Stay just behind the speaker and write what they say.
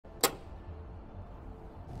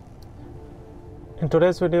In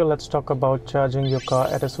today's video, let's talk about charging your car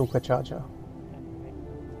at a supercharger.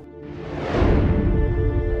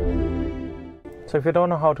 So if you don't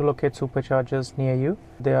know how to locate superchargers near you,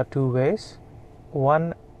 there are two ways.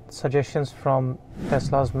 One, suggestions from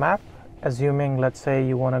Tesla's map, assuming let's say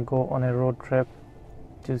you want to go on a road trip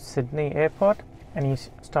to Sydney airport and you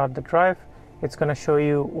start the drive, it's going to show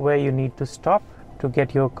you where you need to stop to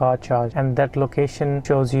get your car charged, and that location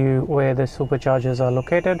shows you where the superchargers are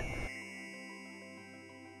located.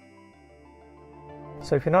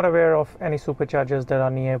 So if you're not aware of any superchargers that are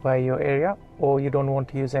nearby your area, or you don't want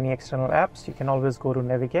to use any external apps, you can always go to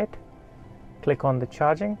Navigate, click on the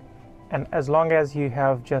charging, and as long as you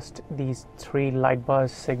have just these three light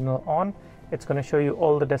bars signal on, it's going to show you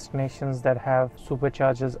all the destinations that have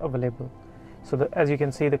superchargers available. So as you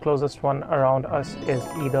can see, the closest one around us is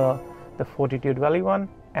either the Fortitude Valley one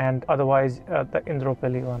and otherwise the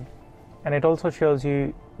Indooroopilly one. And it also shows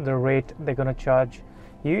you the rate they're going to charge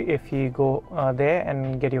you if you go there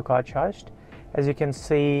and get your car charged. As you can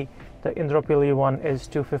see, the Indooroopilly one is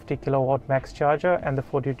 250 kilowatt max charger and the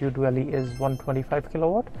Fortitude Valley is 125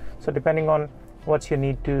 kilowatt. So depending on what you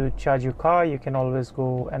need to charge your car, you can always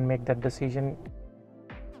go and make that decision.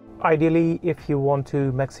 Ideally, if you want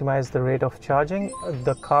to maximize the rate of charging,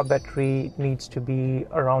 the car battery needs to be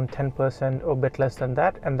around 10% or a bit less than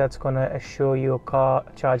that, and that's going to assure your car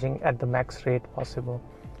charging at the max rate possible.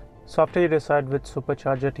 So after you decide which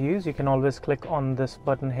supercharger to use, you can always click on this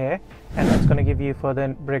button here, and it's going to give you further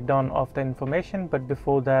breakdown of the information. But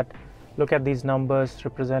before that, look at these numbers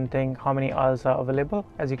representing how many hours are available.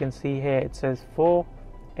 As you can see here, it says 4,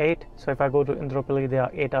 8. So if I go to Indooroopilly, there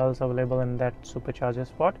are 8 hours available in that supercharger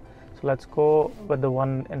spot. So let's go with the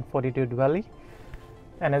one in Fortitude Valley.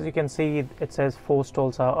 And as you can see, it says 4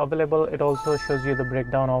 stalls are available. It also shows you the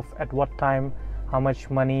breakdown of at what time how much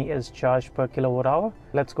money is charged per kilowatt hour.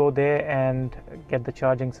 Let's go there and get the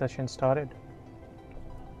charging session started.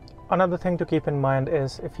 Another thing to keep in mind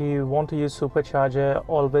is if you want to use supercharger,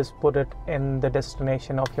 always put it in the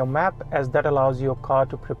destination of your map, as that allows your car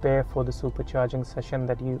to prepare for the supercharging session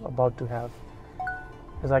that you're about to have.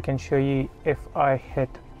 As I can show you, if I hit,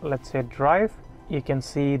 let's say, drive, you can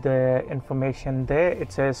see the information there.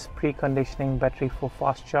 It says preconditioning battery for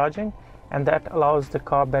fast charging, and that allows the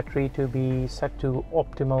car battery to be set to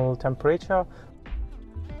optimal temperature.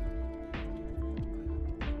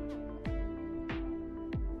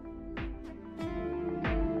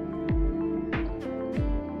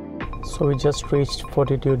 So we just reached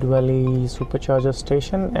Fortitude Valley Supercharger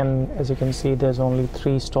station, and as you can see, there's only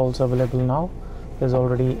 3 stalls available now. There's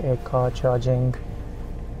already a car charging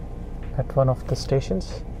at one of the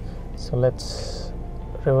stations. So let's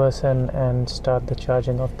reverse in and start the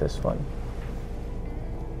charging of this one.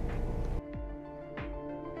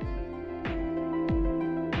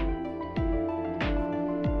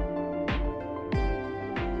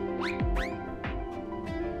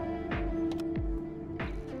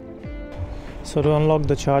 So to unlock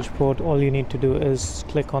the charge port, all you need to do is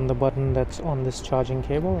click on the button that's on this charging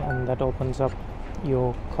cable, and that opens up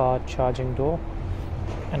your car charging door.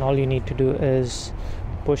 And all you need to do is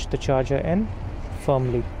push the charger in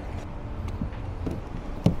firmly.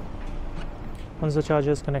 Once the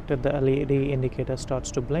charger is connected, the LED indicator starts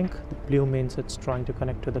to blink. The blue means it's trying to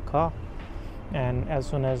connect to the car, and as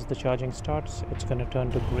soon as the charging starts, it's going to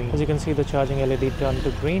turn to green. As you can see, the charging LED turned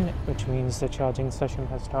to green, which means the charging session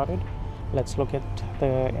has started. Let's look at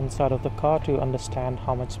the inside of the car to understand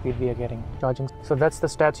how much speed we are getting charging. So that's the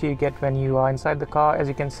stats you get when you are inside the car. As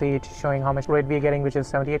you can see, it's showing how much rate we are getting, which is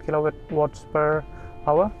 78 kilowatts per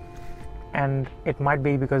hour. And it might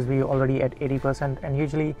be because we are already at 80%, and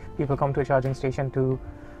usually people come to a charging station to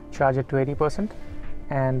charge it to 80%.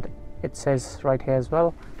 And it says right here as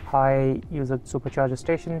well, high user supercharger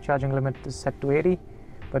station, charging limit is set to 80,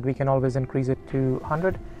 but we can always increase it to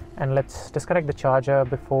 100. And let's disconnect the charger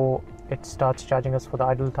before it starts charging us for the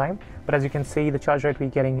idle time. But as you can see, the charge rate we're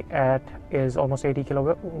getting at is almost 80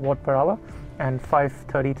 kilowatt per hour and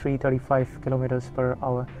 533.35 kilometers per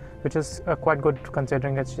hour, which is quite good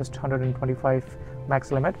considering it's just 125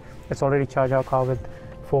 max limit. It's already charged our car with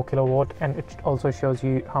 4 kilowatt, and it also shows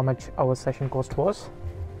you how much our session cost was.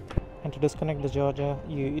 And to disconnect the charger,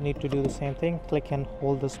 you need to do the same thing. Click and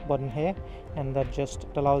hold this button here, and that just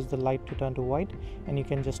allows the light to turn to white, and you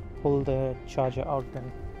can just pull the charger out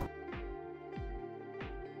then.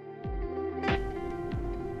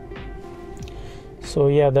 So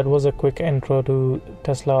yeah, that was a quick intro to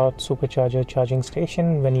Tesla Supercharger charging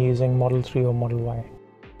station when using Model 3 or Model Y.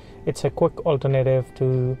 It's a quick alternative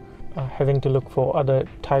to having to look for other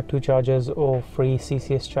Type 2 chargers or free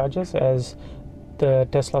CCS chargers, as the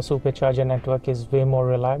Tesla Supercharger network is way more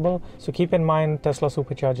reliable. So keep in mind, Tesla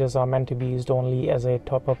Superchargers are meant to be used only as a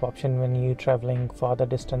top-up option when you're traveling farther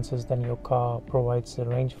distances than your car provides the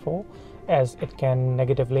range for, as it can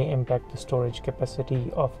negatively impact the storage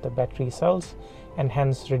capacity of the battery cells and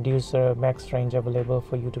hence reduce the max range available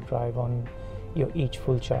for you to drive on your each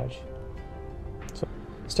full charge. So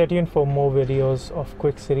stay tuned for more videos of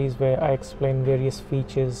quick series where I explain various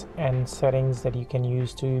features and settings that you can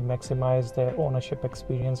use to maximize the ownership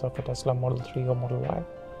experience of a Tesla Model 3 or Model Y.